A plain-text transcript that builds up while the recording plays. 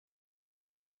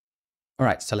All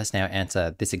right, so let's now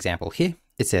answer this example here.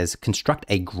 It says, construct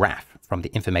a graph from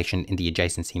the information in the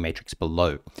adjacency matrix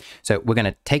below. So we're going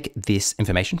to take this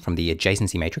information from the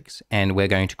adjacency matrix and we're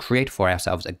going to create for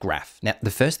ourselves a graph. Now, the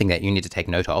first thing that you need to take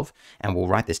note of, and we'll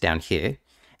write this down here,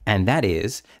 and that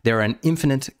is there are an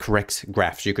infinite correct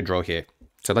graphs you could draw here.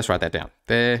 So let's write that down.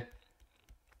 There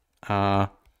are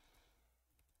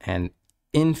an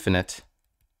infinite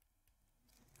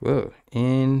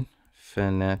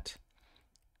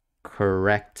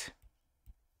correct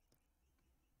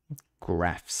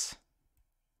graphs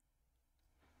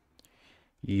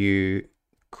you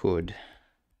could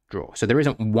draw. So there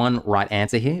isn't one right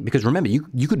answer here, because remember,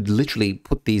 you could literally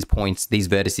put these points, these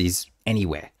vertices,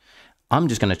 anywhere. I'm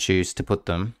just going to choose to put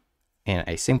them in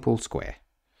a simple square.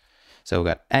 So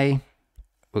we've got A,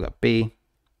 we've got B,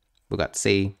 we've got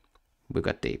C, we've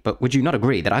got D. But would you not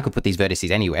agree that I could put these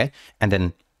vertices anywhere and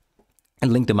then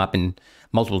link them up in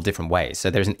multiple different ways? So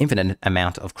there's an infinite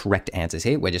amount of correct answers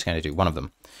here. We're just going to do one of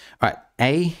them. All right,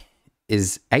 A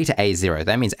to A is 0.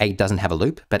 That means A doesn't have a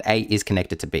loop, but A is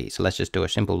connected to B. So let's just do a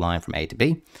simple line from A to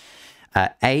B.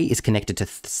 A is connected to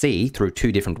C through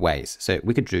two different ways. So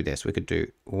we could do this. We could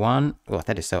do one. Oh,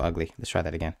 that is so ugly. Let's try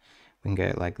that again. We can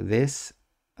go like this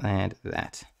and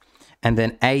that. And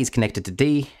then A is connected to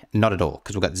D, not at all,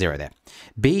 because we've got 0 there.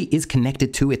 B is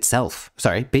connected to itself.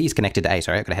 Sorry, B is connected to A.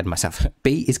 Sorry, I got ahead of myself.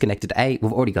 B is connected to A.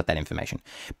 We've already got that information.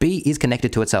 B is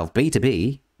connected to itself. B to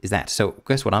B is that. So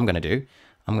guess what I'm going to do?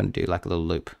 I'm going to do like a little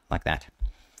loop like that.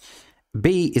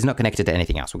 B is not connected to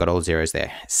anything else. We've got all zeros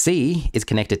there. C is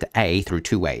connected to A through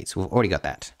two ways. We've already got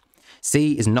that.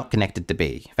 C is not connected to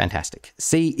B. Fantastic.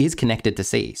 C is connected to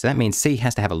C. So that means C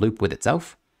has to have a loop with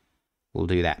itself. We'll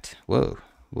do that. Whoa.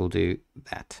 We'll do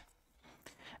that.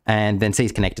 And then C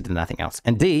is connected to nothing else.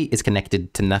 And D is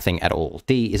connected to nothing at all.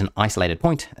 D is an isolated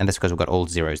point, and that's because we've got all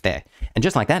zeros there. And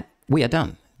just like that, we are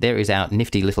done. There is our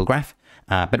nifty little graph.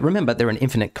 But remember, there are an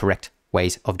infinite correct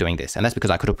ways of doing this. And that's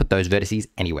because I could have put those vertices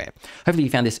anywhere. Hopefully you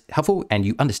found this helpful and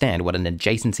you understand what an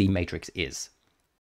adjacency matrix is.